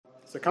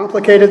It's a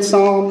complicated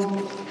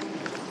psalm.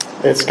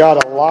 It's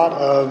got a lot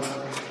of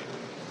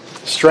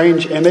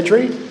strange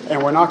imagery,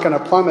 and we're not going to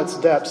plumb its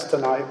depths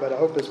tonight, but I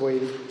hope as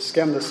we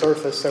skim the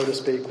surface, so to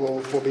speak,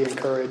 we'll be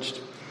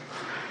encouraged.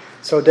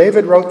 So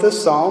David wrote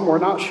this psalm. We're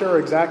not sure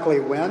exactly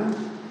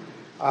when.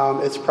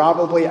 It's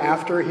probably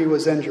after he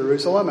was in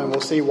Jerusalem, and we'll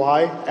see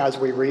why as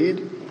we read.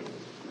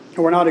 And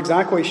we're not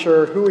exactly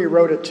sure who he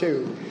wrote it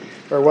to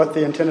or what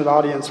the intended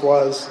audience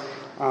was,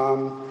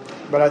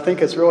 but I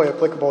think it's really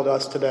applicable to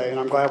us today, and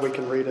I'm glad we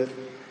can read it.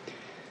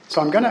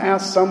 So I'm going to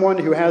ask someone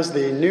who has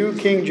the New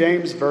King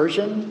James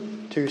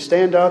Version to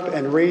stand up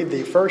and read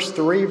the first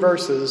 3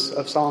 verses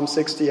of Psalm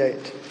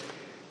 68.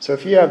 So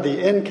if you have the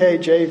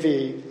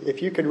NKJV,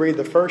 if you could read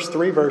the first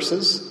 3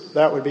 verses,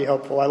 that would be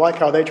helpful. I like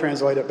how they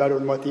translate it better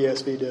than what the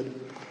ESV did.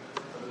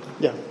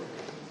 Yeah.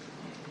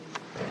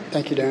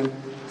 Thank you, Dan.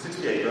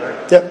 68,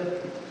 right? Yep.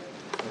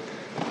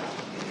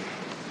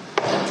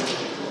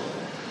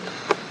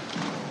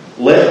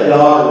 Let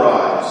God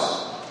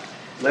arise.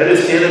 Let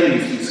his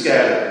enemies be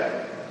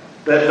scattered.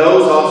 Let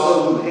those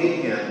also who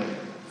hate him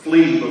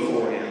flee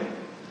before him.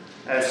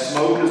 As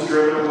smoke is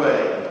driven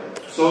away,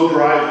 so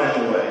drive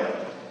them away.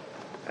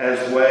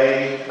 As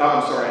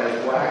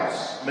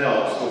wax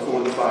melts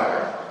before the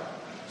fire.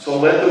 So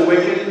let the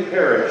wicked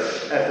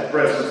perish at the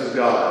presence of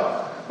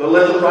God. But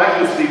let the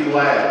righteous be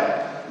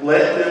glad.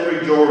 Let them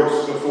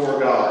rejoice before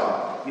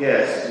God.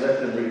 Yes, let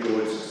them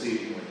rejoice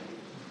exceedingly.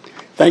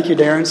 Thank you,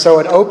 Darren. So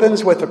it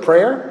opens with a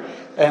prayer,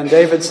 and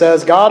David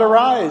says, God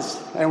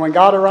arise. And when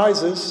God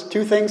arises,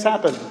 2 things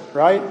happen,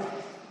 right?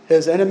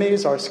 His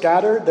enemies are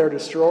scattered, they're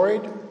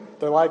destroyed.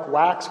 They're like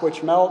wax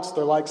which melts,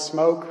 they're like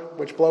smoke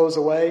which blows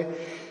away.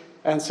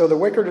 And so the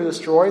wicked are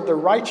destroyed. The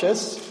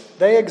righteous,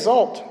 they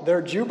exult.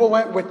 They're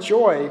jubilant with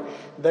joy.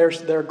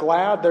 They're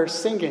glad, they're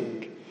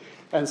singing.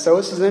 And so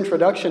this is an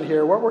introduction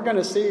here. What we're going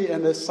to see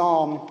in this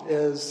psalm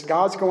is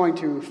God's going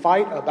to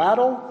fight a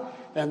battle,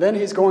 and then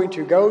he's going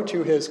to go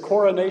to his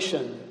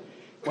coronation.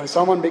 When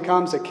someone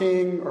becomes a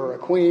king or a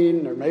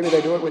queen, or maybe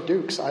they do it with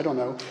dukes, I don't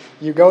know.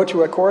 You go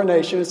to a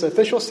coronation. It's an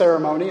official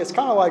ceremony. It's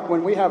kind of like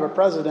when we have a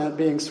president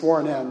being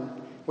sworn in.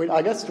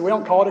 I guess we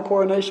don't call it a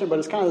coronation, but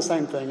it's kind of the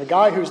same thing. A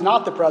guy who's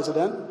not the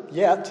president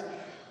yet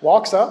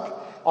walks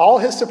up. All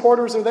his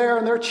supporters are there,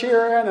 and they're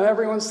cheering, and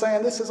everyone's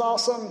saying, this is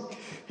awesome.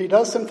 He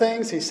does some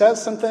things. He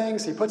says some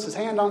things. He puts his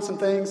hand on some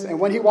things. And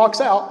when he walks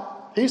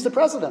out, he's the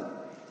president.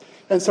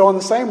 And so in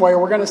the same way,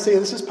 we're going to see,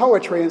 this is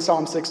poetry in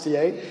Psalm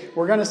 68,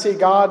 we're going to see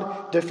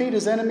God defeat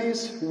his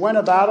enemies, win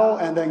a battle,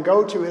 and then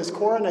go to his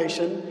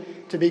coronation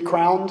to be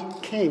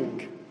crowned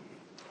king.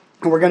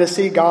 And we're going to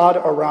see God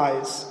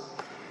arise.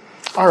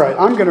 All right,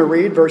 I'm going to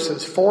read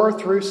verses 4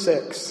 through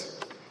 6.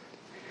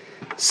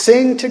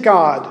 Sing to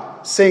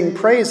God, sing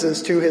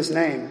praises to his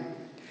name.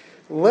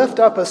 Lift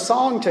up a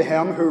song to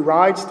him who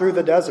rides through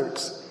the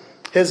deserts.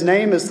 His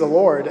name is the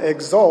Lord,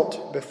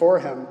 exult before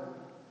him.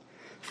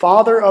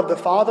 Father of the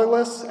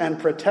fatherless and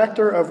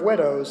protector of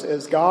widows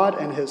is God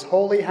in his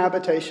holy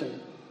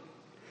habitation.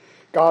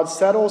 God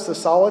settles the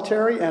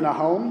solitary in a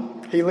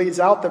home. He leads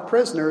out the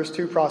prisoners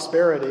to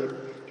prosperity.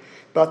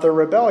 But the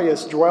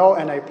rebellious dwell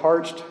in a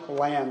parched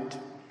land.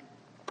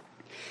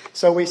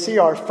 So we see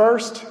our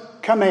first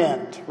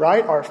command,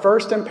 right? Our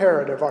first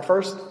imperative, our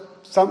first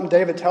something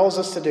David tells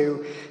us to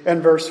do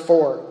in verse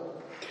 4.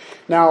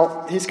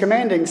 Now, he's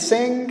commanding,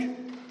 sing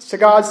to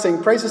God,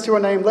 sing praises to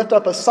a name, lift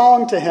up a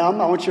song to him.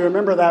 I want you to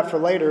remember that for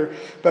later.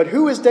 But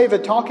who is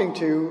David talking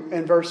to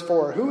in verse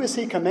 4? Who is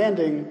he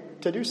commanding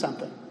to do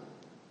something?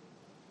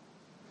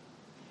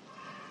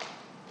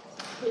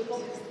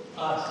 People.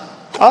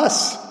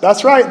 Us.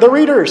 That's right, the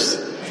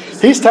readers.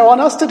 He's telling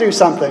us to do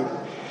something.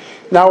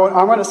 Now,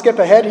 I'm going to skip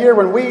ahead here.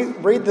 When we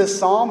read this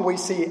psalm, we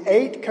see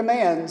 8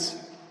 commands.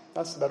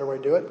 That's the better way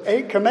to do it.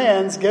 8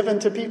 commands given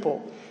to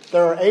people.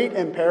 There are 8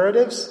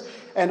 imperatives,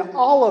 and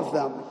all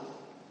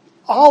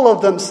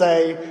of them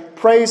say,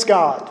 praise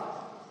God,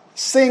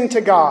 sing to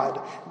God,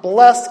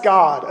 bless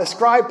God,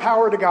 ascribe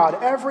power to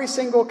God. Every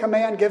single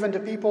command given to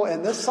people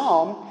in this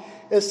psalm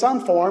is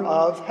some form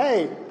of,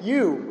 hey,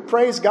 you,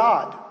 praise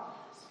God.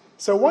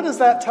 So what does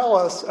that tell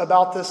us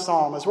about this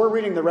psalm? As we're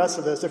reading the rest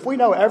of this, if we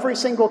know every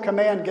single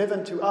command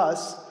given to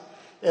us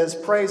is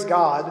praise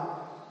God,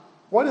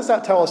 what does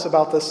that tell us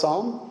about this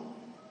psalm?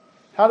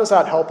 How does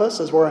that help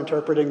us as we're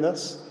interpreting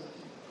this?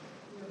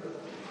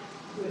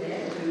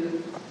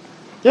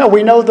 Yeah,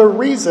 we know the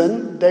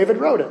reason David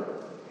wrote it.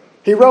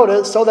 He wrote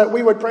it so that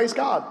we would praise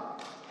God.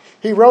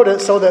 He wrote it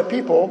so that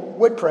people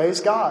would praise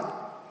God.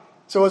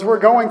 So as we're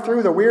going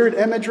through the weird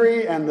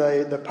imagery and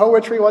the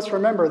poetry, let's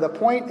remember the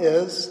point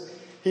is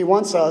he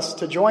wants us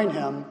to join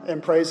him in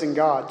praising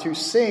God, to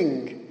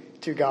sing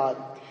to God.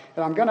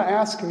 And I'm going to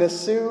ask Miss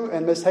Sue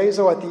and Miss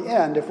Hazel at the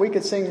end if we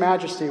could sing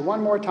Majesty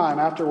one more time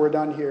after we're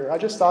done here. I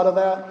just thought of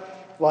that,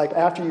 like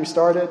after you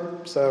started,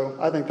 so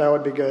I think that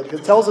would be good.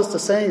 It tells us to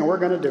sing, and we're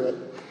going to do it.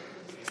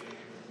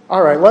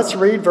 All right, let's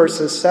read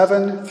verses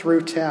 7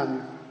 through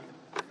 10.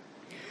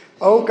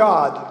 O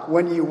God,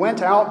 when you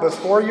went out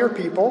before your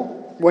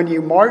people, when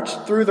you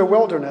marched through the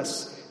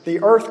wilderness,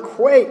 the earth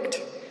quaked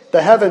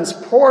The heavens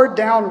poured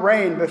down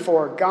rain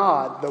before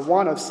God, the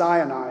one of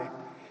Sinai,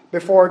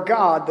 before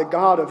God, the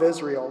God of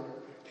Israel.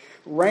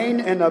 Rain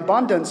in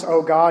abundance,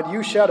 O God,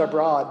 you shed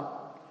abroad.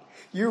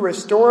 You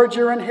restored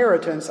your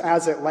inheritance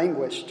as it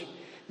languished.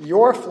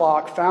 Your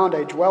flock found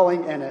a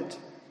dwelling in it.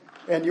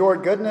 And your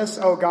goodness,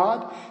 O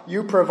God,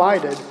 you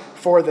provided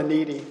for the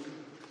needy.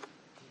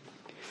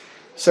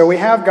 So we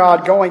have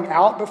God going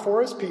out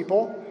before his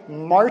people,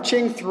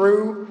 marching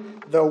through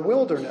the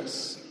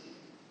wilderness.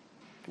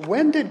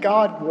 When did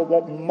God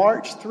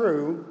march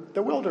through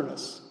the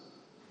wilderness?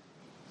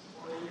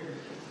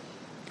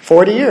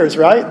 40 years,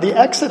 right? The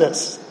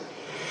Exodus.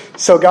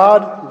 So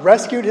God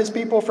rescued his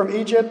people from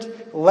Egypt,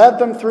 led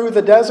them through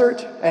the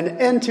desert and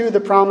into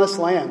the promised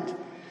land.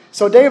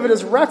 So David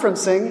is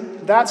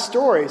referencing that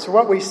story. So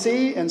what we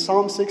see in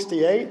Psalm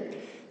 68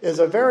 is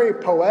a very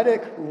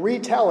poetic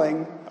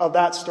retelling of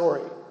that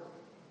story.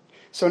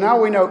 So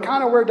now we know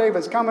kind of where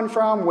David's coming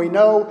from. We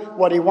know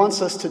what he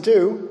wants us to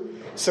do.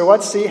 So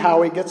let's see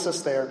how he gets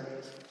us there.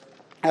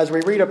 As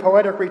we read a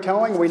poetic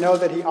retelling, we know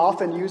that he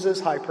often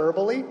uses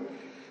hyperbole.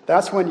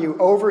 That's when you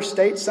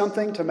overstate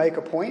something to make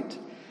a point.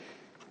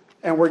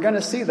 And we're going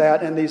to see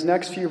that in these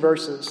next few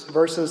verses,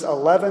 verses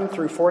 11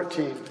 through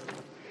 14.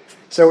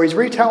 So he's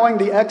retelling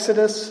the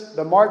Exodus,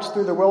 the march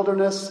through the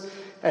wilderness,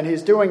 and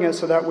he's doing it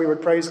so that we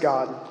would praise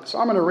God. So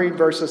I'm going to read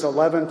verses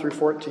 11 through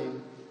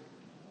 14.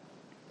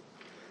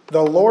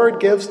 The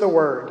Lord gives the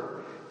word.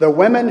 The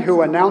women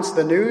who announce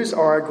the news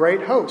are a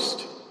great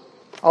host.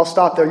 I'll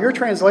stop there. Your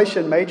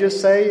translation may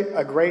just say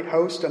a great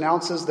host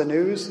announces the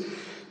news,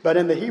 but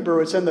in the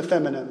Hebrew it's in the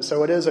feminine,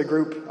 so it is a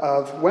group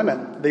of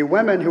women. The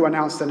women who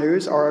announce the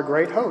news are a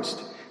great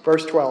host.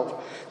 Verse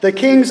 12. The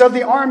kings of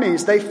the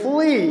armies, they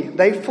flee.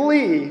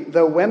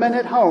 The women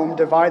at home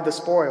divide the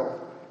spoil.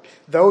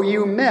 Though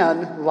you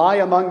men lie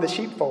among the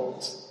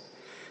sheepfolds.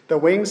 The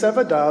wings of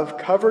a dove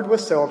covered with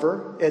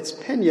silver, its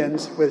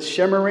pinions with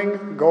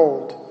shimmering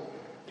gold.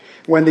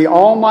 When the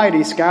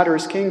Almighty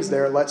scatters kings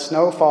there, let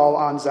snow fall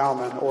on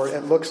Zalman, or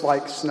it looks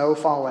like snow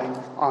falling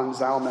on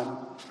Zalman.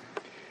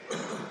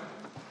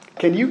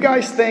 Can you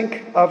guys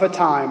think of a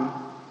time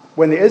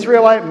when the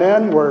Israelite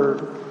men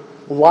were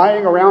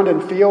lying around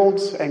in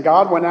fields and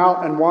God went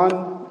out and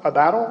won a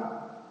battle?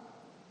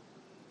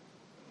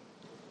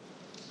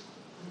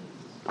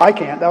 I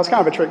can't. That was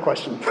kind of a trick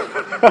question.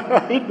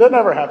 That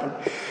never happened.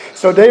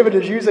 So David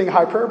is using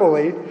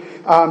hyperbole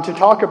to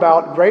talk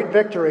about great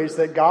victories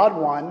that God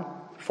won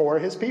for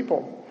his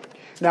people.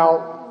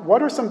 Now,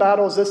 what are some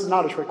battles? This is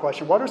not a trick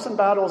question. What are some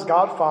battles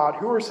God fought?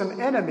 Who are some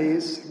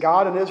enemies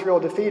God and Israel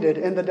defeated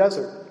in the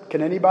desert?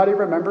 Can anybody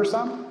remember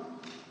some?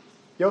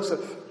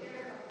 Joseph.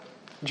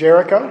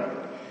 Jericho.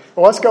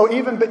 Well, let's go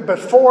even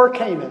before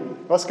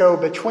Canaan. Let's go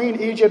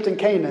between Egypt and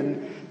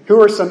Canaan.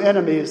 Who are some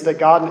enemies that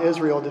God and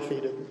Israel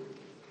defeated?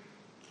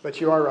 But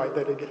you are right,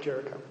 they did get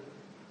Jericho.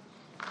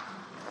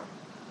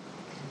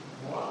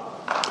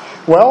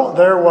 Well,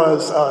 there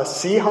was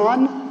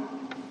Sihon,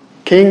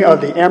 king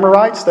of the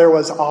Amorites. There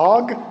was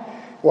Og,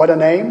 what a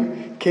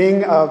name,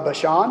 king of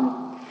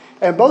Bashan.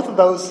 And both of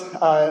those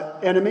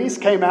enemies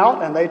came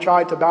out and they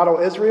tried to battle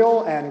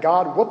Israel, and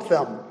God whooped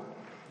them.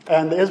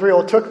 And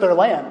Israel took their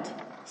land.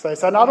 So they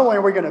said, not only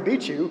are we going to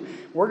beat you,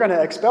 we're going to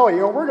expel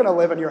you, and we're going to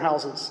live in your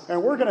houses,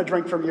 and we're going to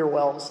drink from your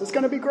wells. It's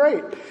going to be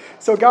great.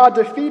 So God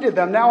defeated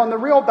them. Now in the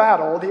real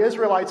battle, the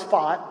Israelites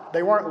fought.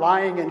 They weren't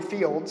lying in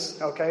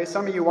fields. Okay,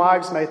 some of you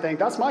wives may think,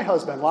 that's my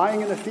husband,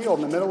 lying in the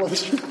field in the middle of the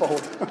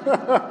sheepfold.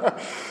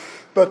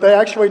 But they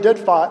actually did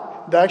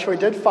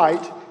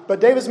fight. But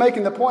David's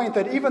making the point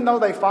that even though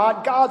they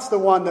fought, God's the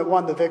one that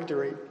won the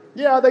victory.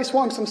 Yeah, they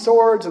swung some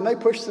swords and they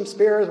pushed some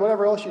spears,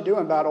 whatever else you do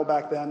in battle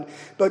back then.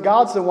 But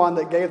God's the one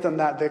that gave them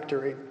that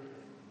victory.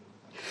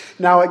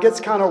 Now, it gets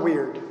kind of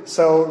weird.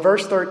 So,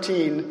 verse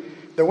 13,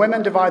 the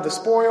women divide the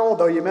spoil,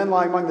 though you men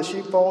lie among the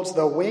sheepfolds.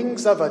 The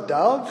wings of a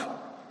dove,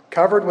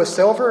 covered with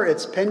silver,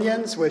 its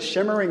pinions with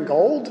shimmering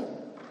gold.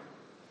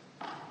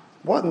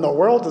 What in the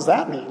world does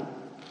that mean?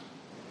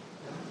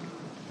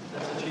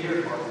 That's a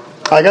cheater part.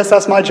 I guess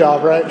that's my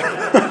job, right?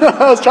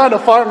 I was trying to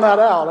farm that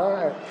out. All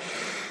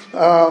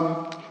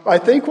right. I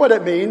think what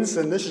it means,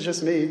 and this is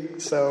just me,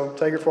 so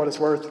take it for what it's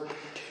worth.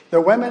 The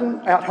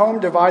women at home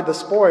divide the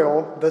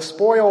spoil. The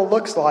spoil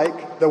looks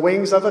like the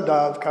wings of a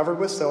dove covered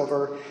with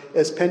silver,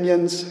 its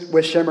pinions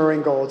with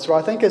shimmering gold. So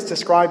I think it's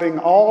describing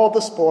all the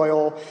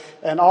spoil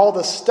and all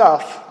the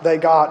stuff they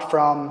got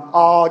from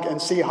Og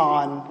and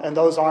Sihon and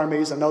those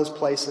armies and those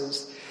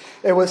places.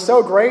 It was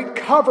so great,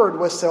 covered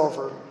with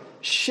silver,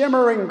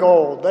 shimmering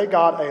gold. They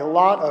got a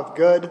lot of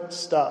good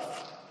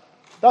stuff.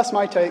 That's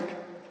my take.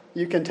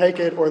 You can take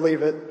it or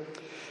leave it.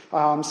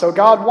 So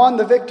God won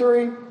the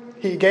victory.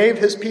 He gave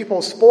his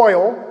people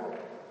spoil.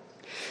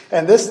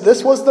 And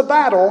this was the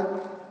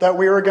battle that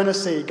we were going to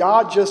see.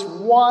 God just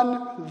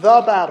won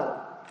the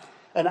battle.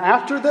 And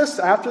after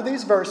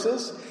these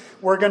verses,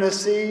 we're going to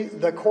see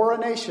the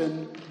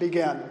coronation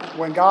begin.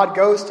 When God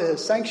goes to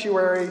his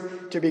sanctuary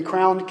to be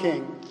crowned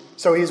king.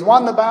 So he's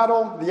won the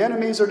battle. The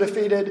enemies are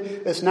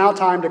defeated. It's now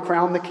time to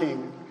crown the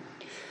king.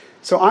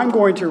 So I'm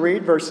going to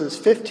read verses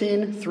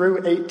 15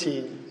 through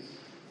 18.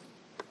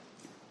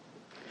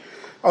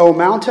 O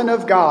mountain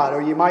of God,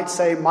 or you might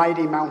say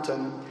mighty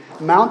mountain,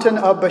 mountain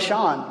of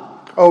Bashan,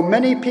 O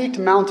many-peaked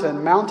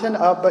mountain, mountain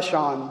of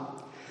Bashan.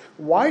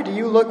 Why do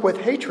you look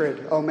with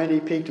hatred, O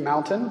many-peaked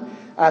mountain,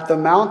 at the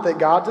mount that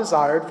God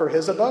desired for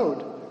his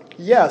abode?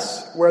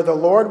 Yes, where the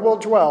Lord will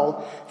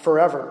dwell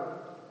forever.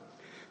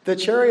 The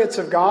chariots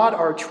of God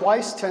are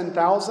twice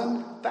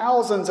 10,000,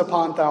 thousands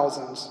upon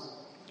thousands.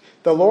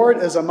 The Lord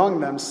is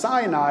among them.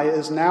 Sinai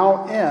is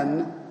now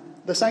in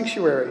the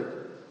sanctuary.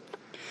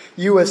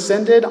 You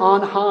ascended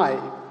on high,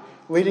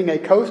 leading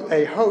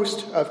a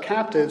host of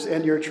captives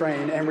in your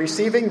train and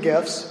receiving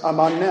gifts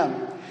among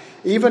them,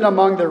 even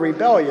among the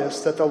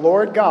rebellious, that the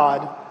Lord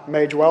God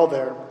may dwell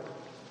there.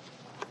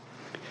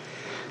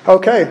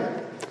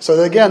 Okay,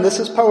 so again, this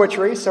is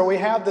poetry. So we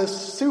have this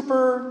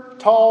super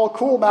tall,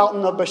 cool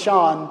mountain of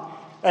Bashan,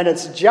 and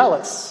it's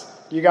jealous.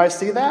 You guys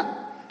see that?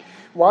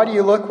 Why do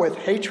you look with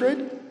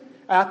hatred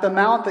at the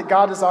mount that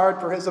God desired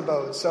for his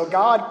abode? So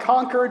God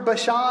conquered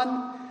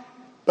Bashan,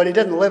 but he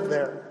didn't live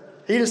there.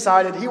 He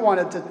decided he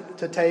wanted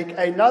to take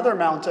another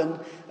mountain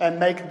and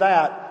make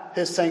that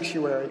his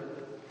sanctuary.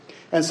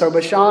 And so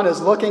Bashan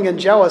is looking in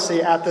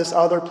jealousy at this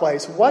other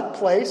place. What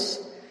place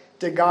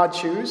did God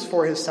choose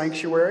for his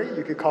sanctuary?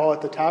 You could call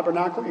it the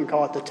tabernacle. You can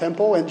call it the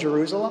temple in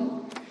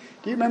Jerusalem.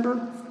 Do you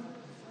remember?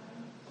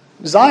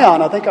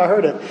 Zion, I think I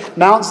heard it.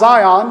 Mount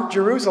Zion,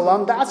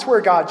 Jerusalem, that's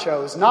where God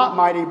chose, not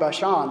mighty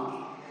Bashan.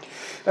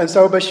 And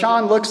so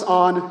Bashan looks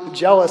on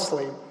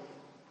jealously.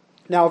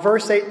 Now,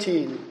 verse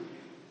 18,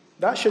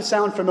 that should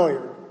sound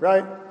familiar,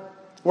 right?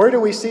 Where do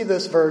we see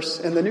this verse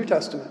in the New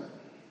Testament?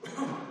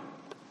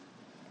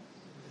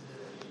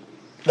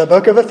 The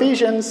book of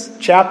Ephesians,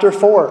 chapter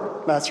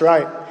 4. That's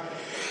right.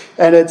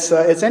 And it's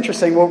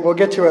interesting. We'll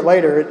get to it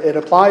later.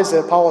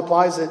 Paul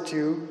applies it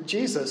to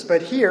Jesus.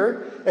 But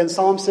here in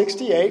Psalm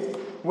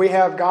 68, we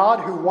have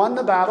God who won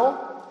the battle,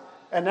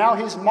 and now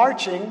he's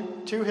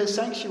marching to his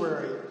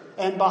sanctuary.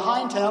 And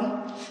behind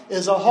him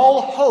is a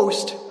whole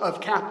host of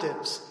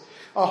captives.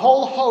 A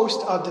whole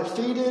host of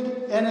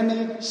defeated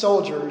enemy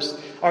soldiers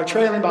are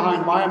trailing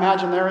behind him. I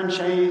imagine they're in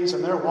chains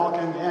and they're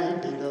walking.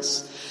 Yeah, he beat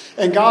us.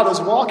 And God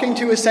is walking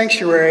to his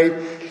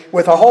sanctuary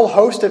with a whole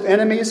host of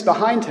enemies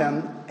behind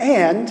him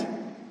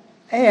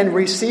and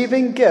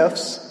receiving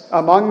gifts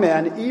among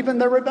men, even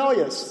the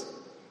rebellious.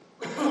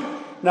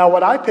 Now,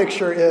 what I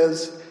picture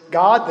is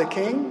God, the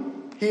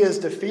king. He has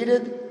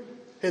defeated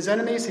his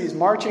enemies. He's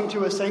marching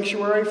to his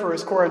sanctuary for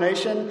his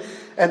coronation.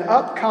 And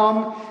up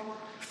come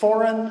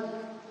foreign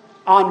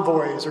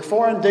envoys or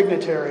foreign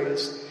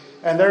dignitaries,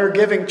 and they're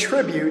giving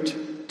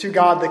tribute to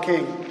God the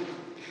King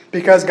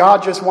because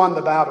God just won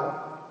the battle.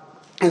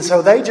 And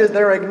so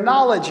they're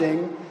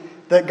acknowledging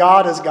that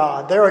God is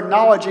God. They're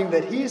acknowledging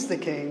that he's the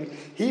king,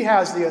 he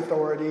has the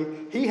authority,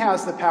 he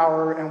has the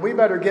power, and we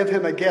better give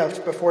him a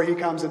gift before he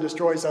comes and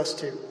destroys us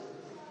too.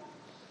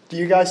 Do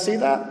you guys see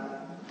that?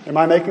 Am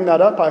I making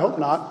that up? I hope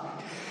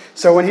not.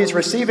 So when he's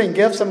receiving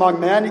gifts among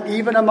men,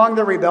 even among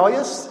the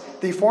rebellious,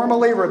 the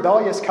formerly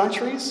rebellious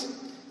countries,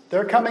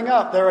 they're coming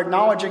up. They're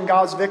acknowledging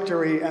God's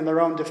victory and their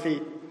own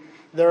defeat.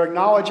 They're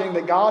acknowledging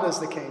that God is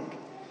the king,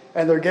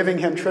 and they're giving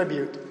him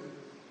tribute.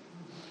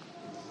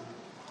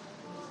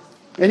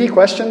 Any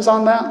questions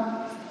on that?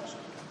 I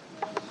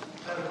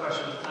have a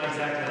question, not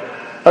exactly on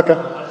that. Okay.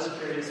 I was just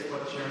curious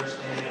what your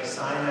understanding of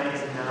Sinai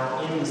is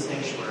now in the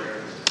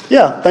sanctuary.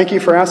 Yeah, thank you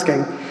for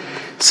asking.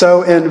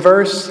 So in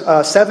verse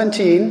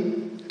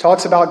 17,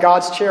 talks about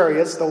God's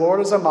chariots. The Lord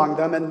is among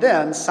them. And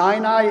then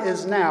Sinai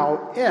is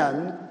now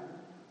in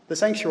the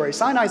sanctuary.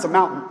 Sinai is a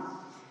mountain.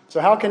 So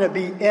how can it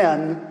be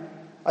in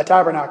a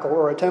tabernacle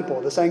or a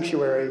temple, the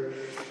sanctuary?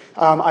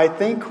 I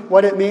think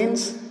what it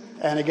means,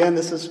 and again,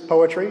 this is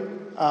poetry,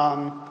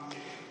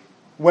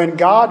 when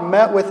God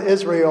met with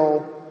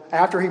Israel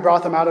after he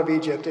brought them out of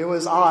Egypt, it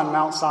was on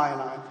Mount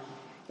Sinai.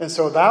 And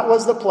so that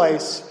was the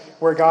place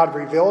where God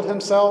revealed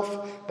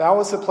himself. That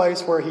was the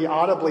place where he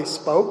audibly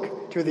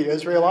spoke to the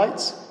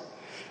Israelites.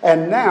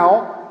 And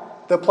now,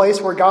 the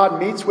place where God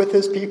meets with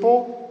his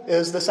people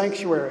is the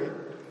sanctuary.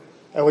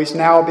 At least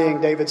now being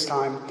David's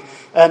time.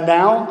 And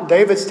now,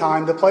 David's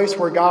time, the place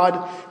where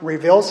God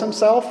reveals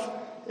himself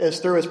is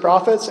through his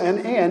prophets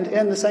and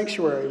in the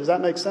sanctuary. Does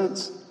that make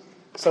sense?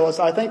 So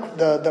I think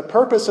the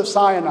purpose of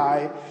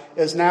Sinai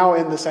is now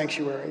in the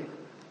sanctuary.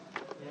 It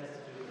has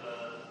to do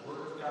with the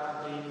Word of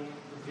God being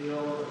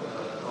revealed,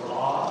 the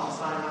law of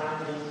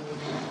Sinai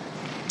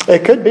being...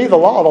 It could be the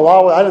law. The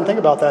law, I didn't think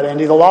about that,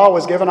 Andy. The law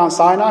was given on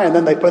Sinai, and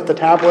then they put the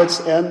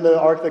tablets in the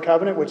Ark of the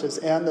Covenant, which is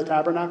in the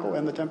tabernacle,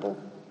 in the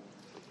temple.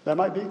 That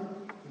might be.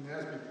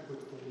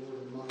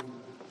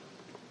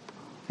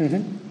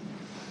 Mm-hmm.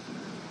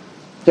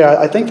 Yeah,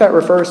 I think that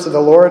refers to the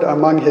Lord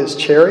among his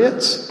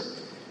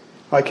chariots,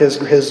 like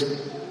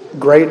his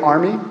great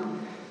army.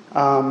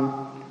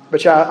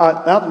 But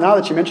yeah, now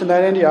that you mentioned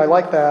that, Andy, I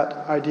like that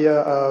idea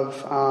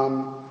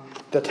of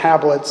the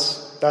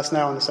tablets. That's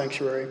now in the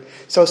sanctuary.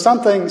 So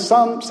something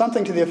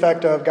to the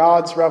effect of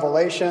God's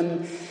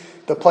revelation,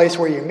 the place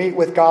where you meet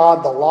with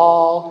God, the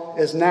law,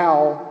 is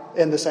now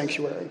in the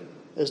sanctuary.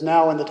 Is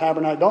now in the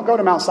tabernacle. Don't go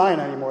to Mount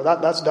Sinai anymore.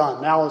 That's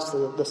done. Now it's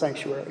the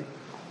sanctuary.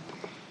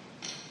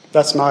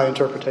 That's my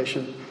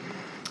interpretation.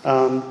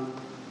 All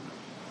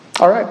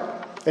right.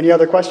 Any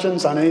other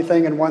questions on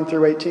anything in 1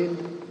 through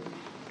 18?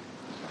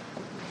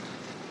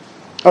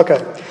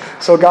 Okay.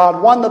 So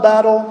God won the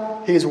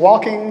battle. He's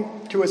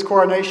walking to his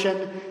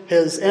coronation.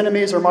 His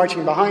enemies are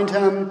marching behind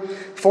him.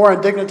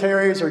 Foreign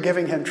dignitaries are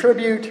giving him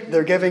tribute.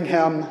 They're giving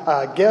him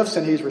gifts,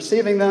 and he's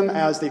receiving them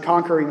as the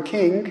conquering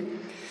king.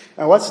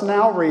 And let's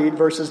now read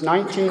verses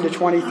 19 to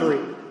 23.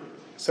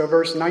 So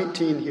verse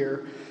 19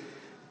 here.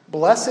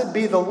 Blessed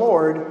be the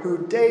Lord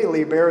who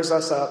daily bears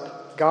us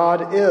up.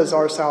 God is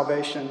our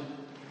salvation.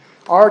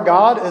 Our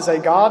God is a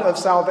God of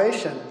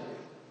salvation.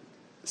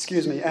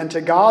 And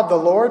to God the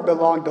Lord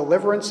belong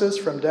deliverances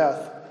from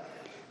death.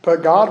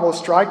 But God will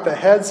strike the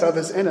heads of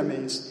his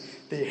enemies,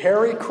 the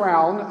hairy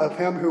crown of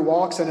him who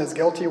walks in his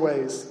guilty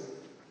ways.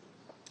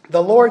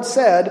 The Lord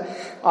said,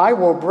 I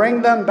will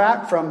bring them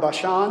back from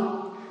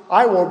Bashan.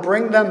 I will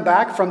bring them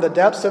back from the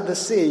depths of the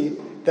sea,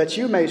 that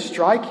you may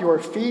strike your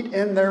feet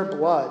in their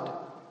blood.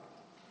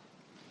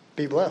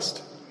 Be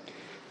blessed,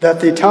 that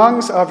the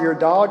tongues of your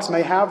dogs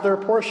may have their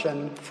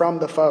portion from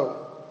the foe.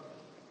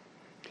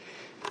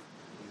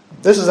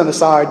 This is an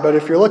aside, but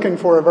if you're looking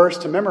for a verse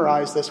to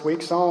memorize this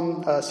week,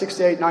 Psalm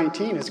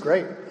 68:19 is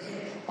great.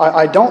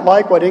 I don't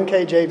like what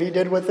NKJV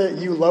did with it.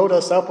 You load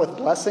us up with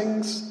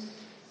blessings.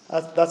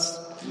 That's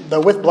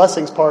the with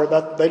blessings part.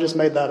 That they just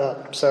made that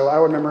up. So I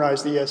would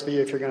memorize the ESV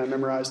if you're going to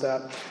memorize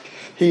that.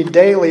 He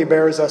daily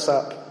bears us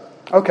up.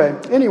 Okay.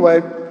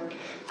 Anyway,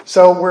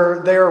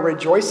 so they are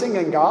rejoicing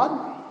in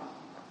God.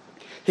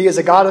 He is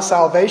a God of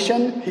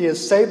salvation. He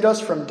has saved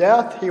us from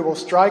death. He will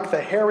strike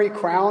the hairy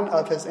crown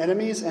of his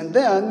enemies. And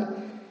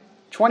then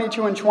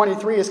 22 and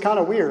 23 is kind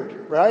of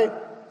weird, right?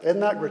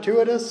 Isn't that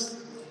gratuitous?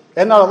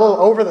 Isn't that a little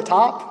over the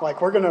top?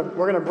 Like we're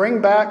gonna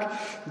bring back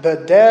the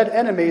dead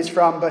enemies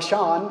from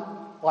Bashan,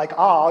 like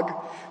Og.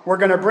 We're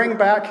going to bring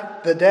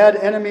back the dead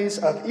enemies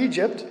of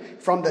Egypt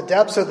from the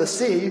depths of the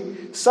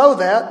sea, so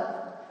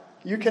that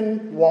you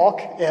can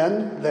walk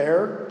in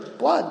their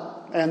blood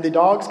and the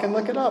dogs can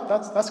lick it up.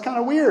 That's kind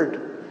of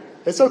weird.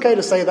 It's okay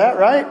to say that,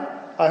 right?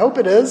 I hope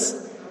it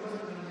is.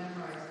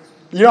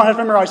 You don't have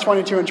to memorize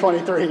 22 and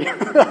 23.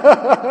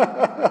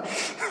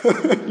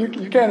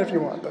 you can if you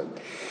want, but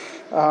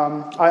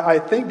I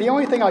think the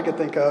only thing I could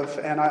think of,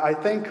 and I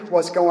think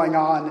what's going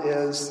on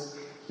is,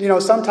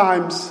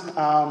 sometimes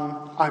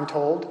I'm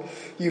told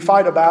you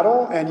fight a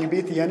battle and you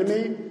beat the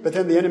enemy, but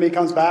then the enemy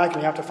comes back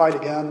and you have to fight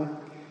again.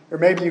 Or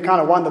maybe you kind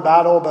of won the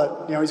battle,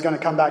 but he's going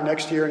to come back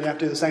next year and you have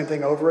to do the same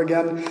thing over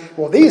again.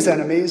 Well, these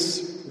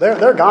enemies,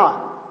 they're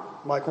gone.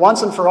 Like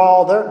once and for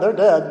all, they're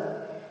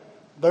dead.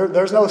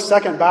 There's no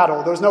second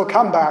battle. There's no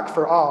comeback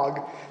for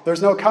Og.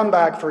 There's no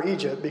comeback for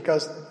Egypt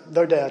because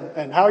they're dead.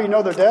 And how you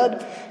know they're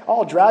dead?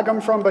 I'll drag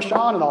them from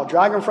Bashan and I'll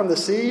drag them from the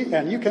sea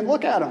and you can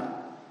look at them.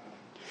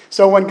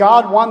 So when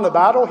God won the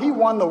battle, he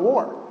won the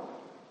war.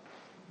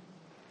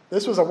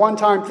 This was a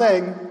one-time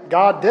thing.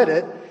 God did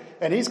it,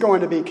 and he's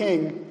going to be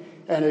king,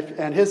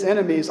 and his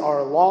enemies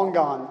are long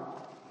gone.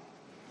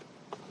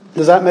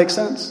 Does that make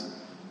sense?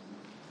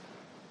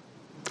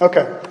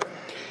 Okay.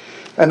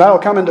 And that'll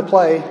come into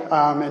play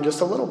in just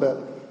a little bit.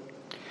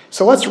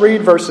 So let's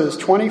read verses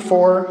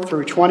 24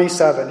 through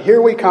 27. Here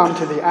we come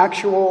to the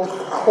actual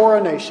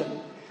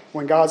coronation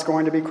when God's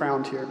going to be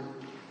crowned here.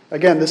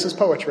 Again, this is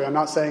poetry. I'm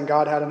not saying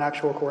God had an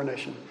actual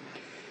coronation.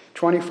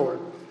 24.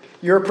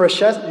 Your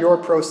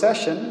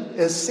procession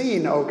is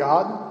seen, O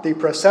God, the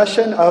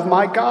procession of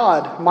my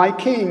God, my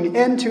King,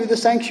 into the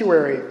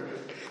sanctuary.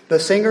 The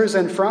singers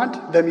in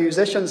front, the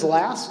musicians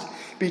last,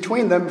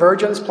 between them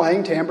virgins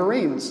playing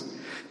tambourines.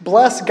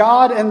 Bless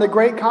God in the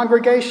great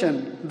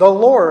congregation, the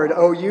Lord,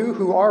 O you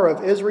who are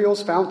of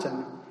Israel's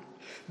fountain.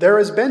 There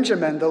is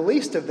Benjamin, the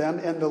least of them,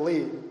 in the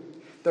lead.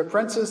 The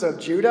princes of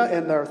Judah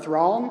in their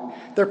throng,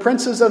 the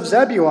princes of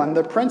Zebulun,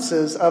 the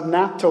princes of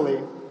Naphtali.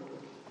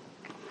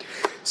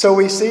 So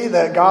we see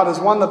that God has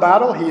won the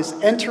battle. He's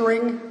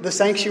entering the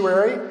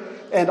sanctuary,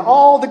 and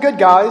all the good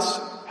guys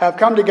have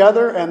come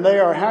together, and they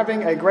are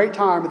having a great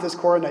time at this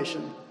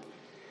coronation.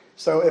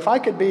 So if I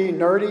could be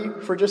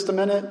nerdy for just a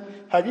minute,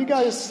 have you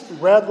guys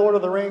read Lord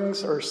of the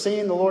Rings or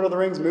seen the Lord of the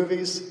Rings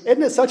movies?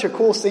 Isn't it such a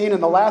cool scene in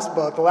the last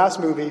book, the last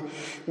movie,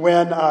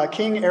 when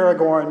King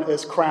Aragorn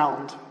is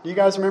crowned? Do you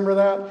guys remember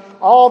that?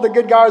 All the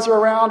good guys are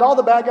around, all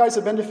the bad guys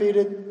have been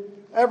defeated,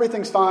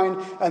 everything's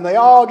fine, and they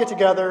all get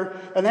together,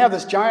 and they have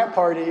this giant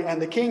party, and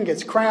the king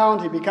gets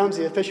crowned, he becomes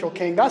the official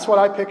king. That's what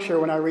I picture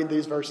when I read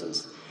these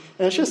verses.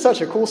 And it's just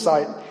such a cool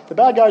sight. The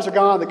bad guys are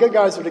gone, the good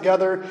guys are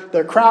together,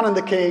 they're crowning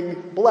the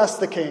king, bless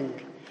the king.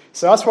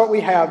 So that's what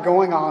we have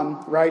going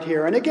on right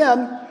here. And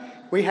again,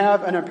 we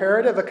have an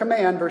imperative, a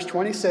command, verse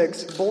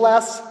 26,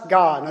 bless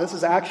God. Now this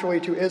is actually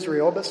to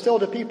Israel, but still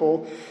to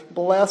people,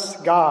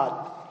 bless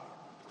God.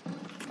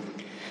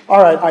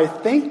 All right, I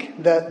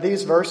think that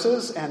these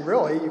verses, and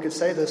really you could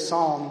say this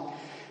psalm,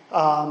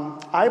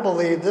 I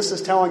believe this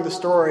is telling the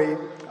story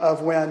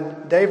of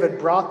when David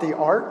brought the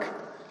Ark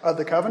of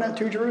the Covenant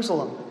to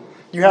Jerusalem.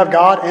 You have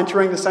God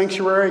entering the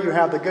sanctuary. You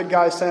have the good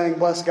guys saying,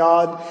 bless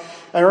God.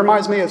 And it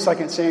reminds me of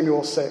 2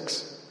 Samuel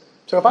 6.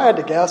 So if I had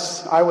to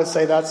guess, I would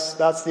say that's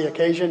the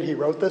occasion he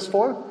wrote this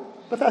for,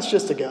 but that's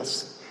just a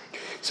guess.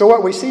 So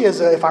what we see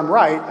is, if I'm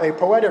right, a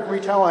poetic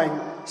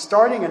retelling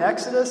starting in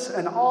Exodus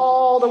and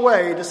all the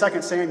way to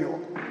 2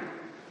 Samuel.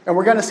 And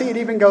we're going to see it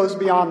even goes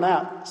beyond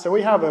that. So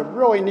we have a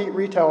really neat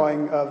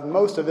retelling of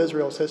most of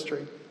Israel's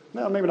history.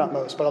 Well, maybe not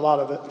most, but a lot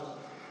of it.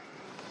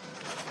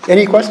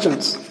 Any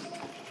questions?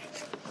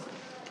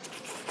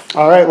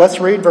 All right, let's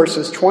read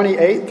verses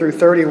 28 through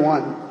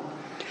 31.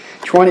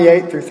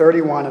 28 through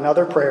 31,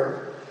 another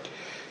prayer.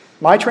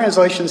 My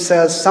translation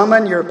says,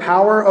 "Summon your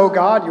power, O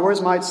God."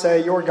 Yours might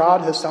say, "Your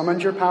God has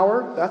summoned your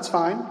power." That's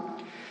fine.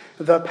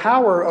 "The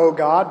power, O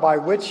God, by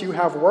which you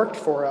have worked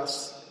for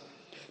us.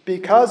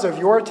 Because of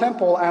your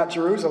temple at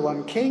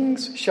Jerusalem,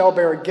 kings shall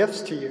bear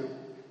gifts to you.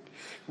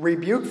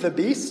 Rebuke the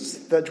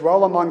beasts that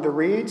dwell among the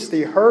reeds,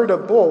 the herd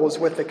of bulls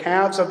with the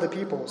calves of the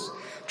peoples.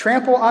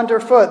 Trample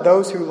underfoot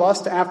those who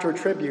lust after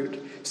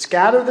tribute.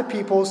 Scatter the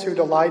peoples who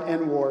delight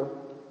in war."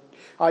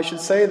 I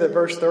should say that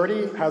verse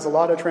 30 has a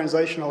lot of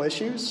translational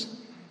issues.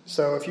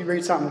 So if you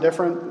read something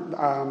different,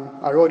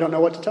 I really don't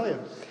know what to tell you.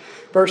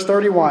 Verse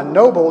 31,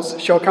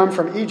 "Nobles shall come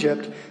from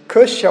Egypt.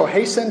 Cush shall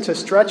hasten to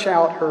stretch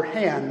out her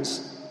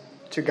hands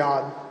to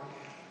God."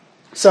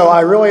 So I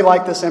really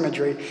like this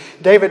imagery.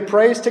 David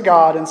prays to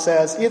God and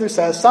either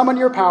says, "Summon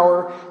your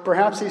power."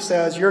 Perhaps he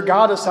says, "Your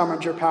God has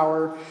summoned your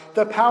power.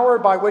 The power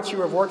by which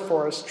you have worked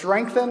for us.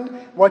 Strengthen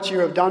what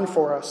you have done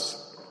for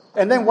us."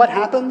 And then what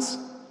happens?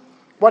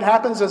 What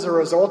happens as a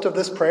result of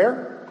this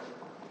prayer?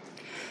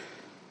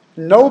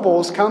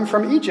 Nobles come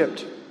from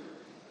Egypt.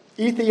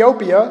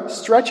 Ethiopia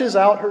stretches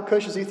out her,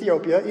 Cush is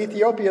Ethiopia.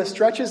 Ethiopia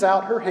stretches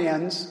out her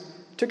hands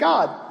to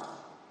God.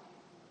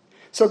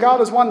 So God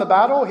has won the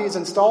battle. He's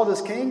installed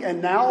as king.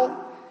 And now,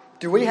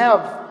 do we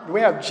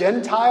have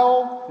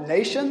Gentile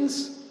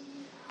nations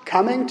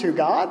coming to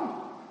God,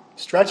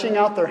 stretching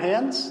out their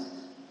hands?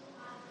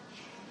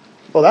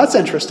 Well, that's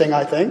interesting,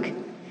 I think.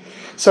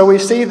 So we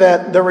see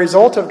that the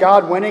result of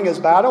God winning his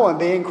battle and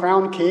being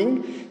crowned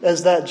king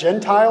is that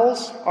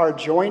Gentiles are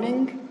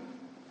joining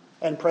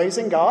and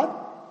praising God.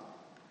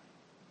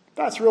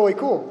 That's really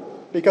cool,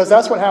 because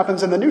that's what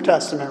happens in the New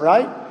Testament,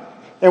 right?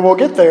 And we'll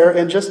get there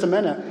in just a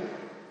minute.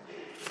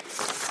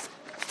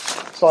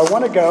 So I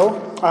want to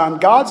go.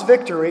 God's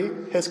victory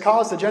has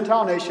caused the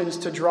Gentile nations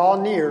to draw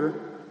near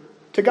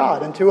to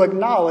God and to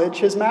acknowledge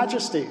his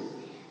majesty.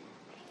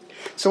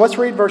 So let's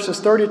read verses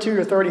 32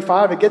 to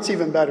 35. It gets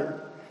even better.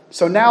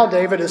 So now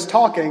David is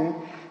talking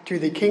to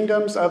the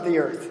kingdoms of the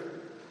earth.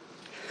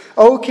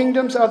 "O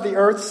kingdoms of the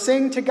earth,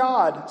 sing to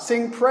God.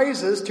 Sing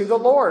praises to the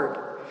Lord.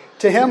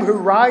 To him who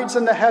rides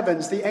in the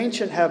heavens, the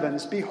ancient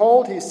heavens.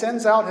 Behold, he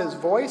sends out his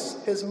voice,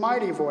 his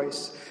mighty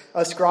voice.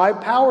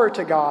 Ascribe power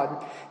to God,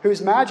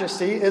 whose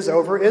majesty is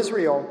over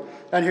Israel,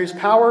 and whose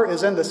power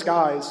is in the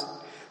skies.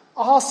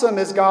 Awesome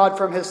is God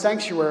from his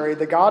sanctuary,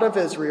 the God of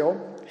Israel.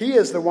 He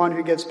is the one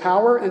who gives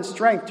power and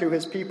strength to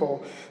his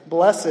people.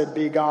 Blessed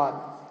be God."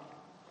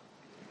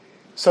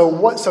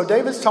 So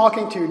David's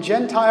talking to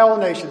Gentile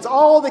nations,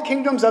 all the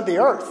kingdoms of the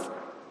earth.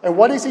 And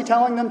what is he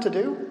telling them to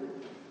do?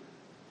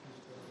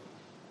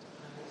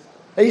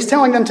 He's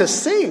telling them to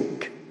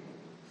sing.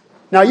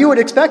 Now you would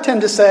expect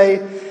him to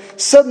say,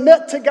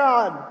 "Submit to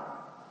God."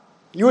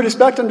 You would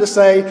expect him to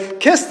say,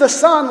 "Kiss the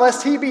Son,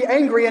 lest he be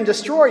angry and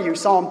destroy you,"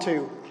 Psalm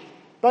 2.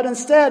 But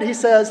instead he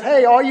says,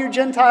 "Hey, all you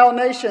Gentile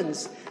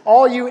nations,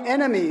 all you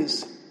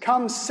enemies,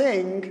 come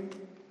sing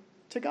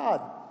to God."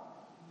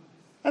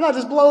 And that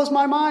just blows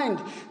my mind.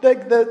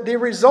 The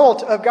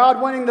result of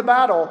God winning the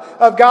battle,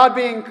 of God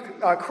being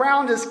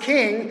crowned as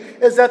king,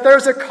 is that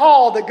there's a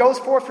call that goes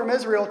forth from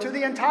Israel to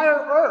the entire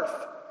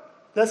earth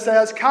that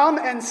says, "Come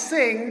and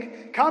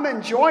sing, come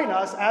and join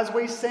us as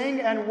we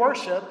sing and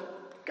worship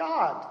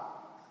God."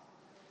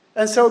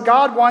 And so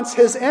God wants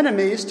his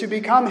enemies to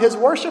become his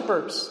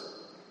worshipers.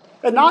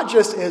 And not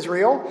just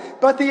Israel,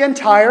 but the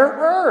entire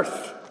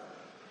earth.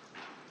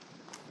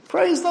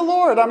 Praise the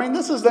Lord. I mean,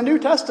 this is the New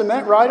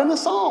Testament right in the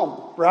Psalm,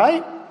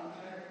 right?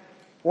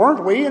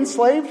 Weren't we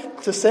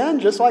enslaved to sin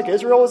just like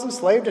Israel was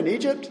enslaved in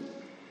Egypt?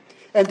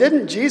 And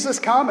didn't Jesus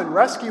come and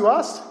rescue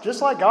us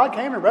just like God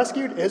came and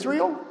rescued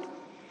Israel?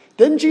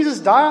 Didn't Jesus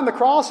die on the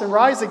cross and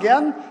rise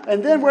again?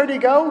 And then where'd he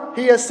go?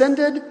 He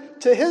ascended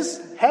to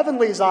his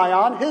heavenly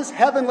Zion, his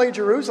heavenly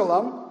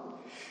Jerusalem.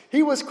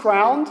 He was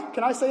crowned.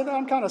 Can I say that?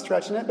 I'm kind of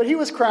stretching it, but he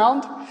was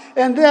crowned.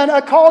 And then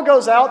a call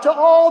goes out to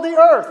all the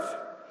earth.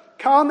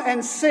 Come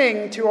and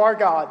sing to our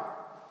God.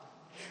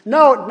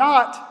 No,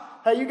 not,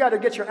 "Hey, you got to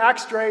get your act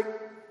straight.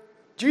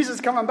 Jesus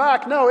is coming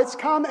back." No, it's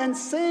come and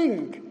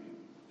sing.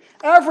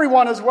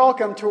 Everyone is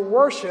welcome to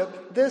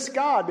worship this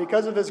God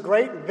because of his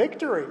great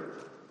victory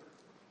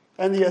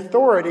and the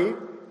authority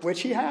which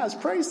he has.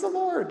 Praise the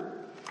Lord.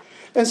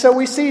 And so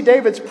we see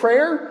David's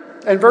prayer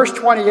in verse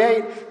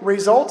 28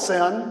 results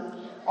in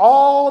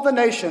all the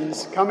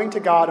nations coming to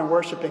God and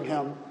worshiping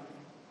him.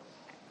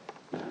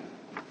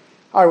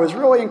 I was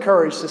really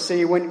encouraged to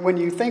see when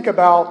you think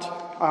about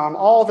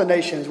all the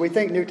nations, we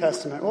think New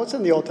Testament. Well, it's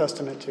in the Old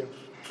Testament too.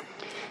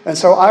 And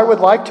so I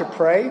would like to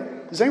pray.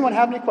 Does anyone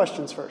have any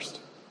questions first?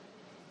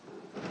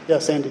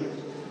 Yes, Andy.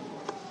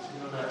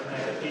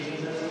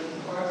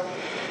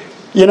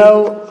 You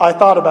know, I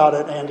thought about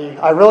it, Andy.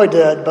 I really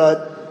did,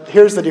 but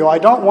here's the deal. I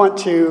don't want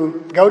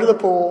to go to the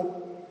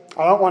pool.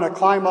 I don't want to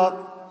climb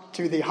up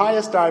to the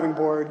highest diving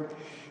board.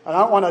 I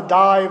don't want to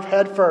dive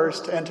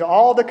headfirst into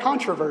all the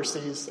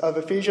controversies of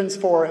Ephesians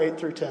 4, 8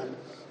 through 10.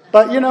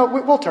 But, you know,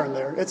 we'll turn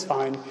there. It's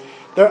fine.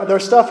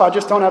 There's stuff I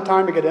just don't have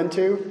time to get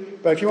into.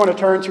 But if you want to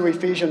turn to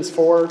Ephesians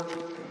 4,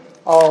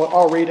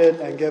 I'll read it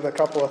and give a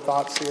couple of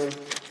thoughts here.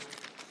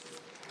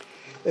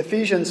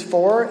 Ephesians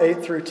 4,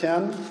 8 through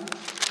 10.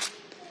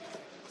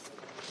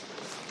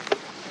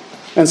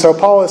 And so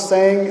Paul is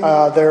saying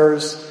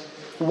there's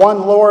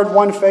one Lord,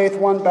 one faith,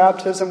 one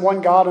baptism,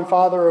 one God and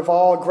Father of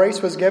all.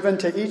 Grace was given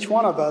to each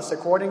one of us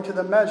according to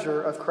the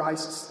measure of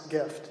Christ's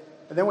gift.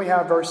 And then we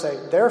have verse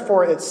 8.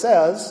 Therefore it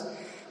says,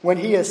 when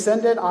he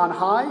ascended on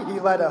high, he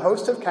led a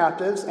host of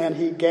captives and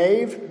he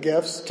gave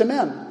gifts to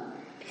men.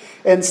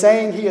 In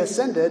saying he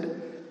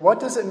ascended, what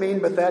does it mean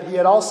but that he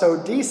had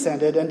also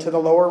descended into the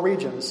lower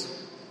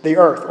regions, the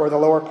earth, or the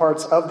lower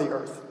parts of the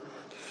earth?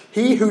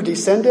 He who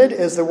descended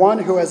is the one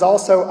who has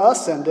also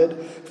ascended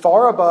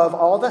far above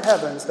all the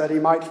heavens that he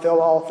might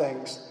fill all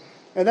things.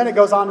 And then it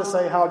goes on to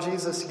say how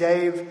Jesus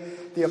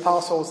gave the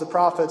apostles, the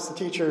prophets, the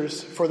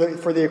teachers for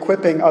the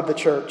equipping of the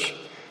church.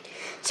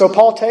 So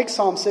Paul takes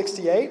Psalm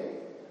 68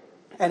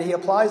 and he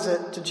applies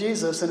it to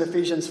Jesus in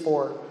Ephesians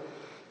 4.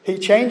 He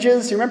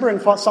changes, you remember in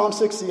Psalm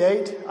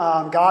 68,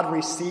 God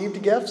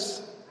received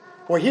gifts?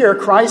 Well, here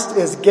Christ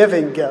is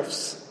giving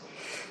gifts.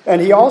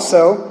 And he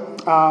also...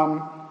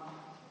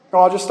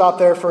 I'll just stop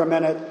there for a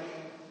minute.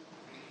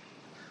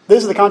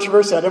 This is the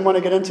controversy I didn't want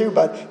to get into,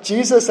 but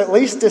Jesus at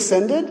least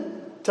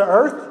descended to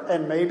earth,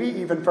 and maybe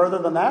even further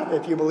than that,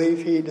 if you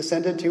believe he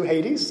descended to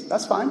Hades,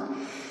 that's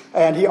fine.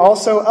 And he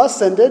also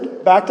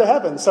ascended back to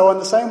heaven. So in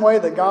the same way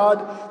that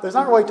God, there's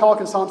not really talk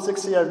in Psalm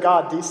 68 of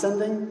God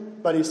descending,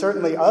 but he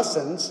certainly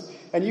ascends.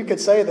 And you could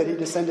say that he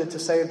descended to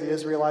save the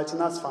Israelites,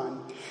 and that's fine.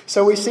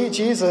 So we see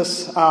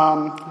Jesus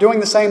doing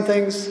the same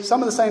things,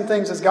 some of the same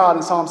things as God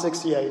in Psalm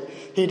 68.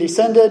 He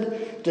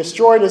descended,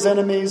 destroyed his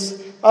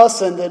enemies,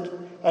 ascended,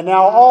 and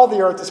now all the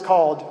earth is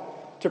called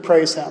to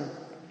praise him.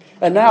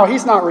 And now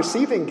he's not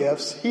receiving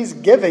gifts, he's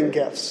giving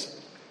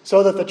gifts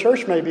so that the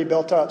church may be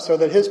built up, so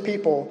that his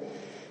people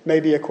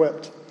may be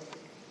equipped.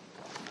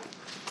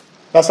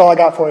 That's all I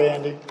got for you,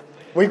 Andy.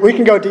 We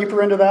can go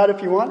deeper into that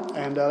if you want,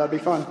 and that'd be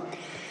fun.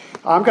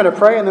 I'm going to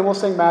pray and then we'll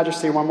sing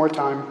Majesty one more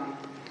time.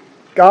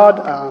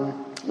 God,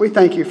 we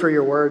thank you for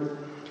your word.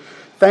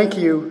 Thank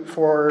you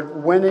for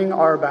winning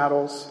our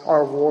battles,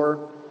 our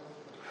war.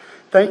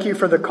 Thank you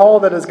for the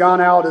call that has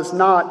gone out is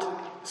not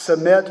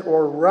submit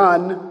or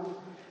run,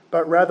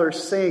 but rather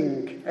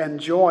sing and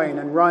join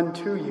and run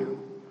to you.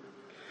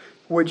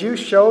 Would you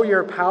show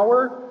your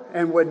power,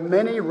 and would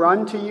many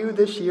run to you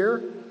this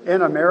year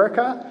in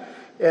America,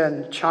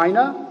 in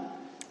China,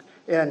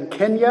 in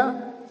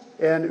Kenya,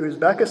 in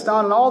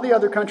Uzbekistan, and all the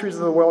other countries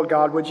of the world,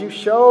 God? Would you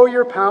show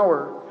your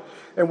power,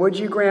 and would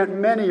you grant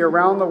many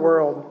around the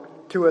world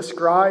to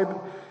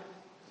ascribe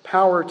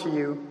power to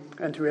you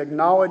and to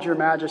acknowledge your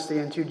majesty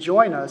and to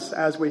join us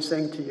as we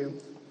sing to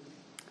you.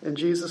 In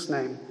Jesus'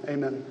 name,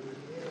 amen.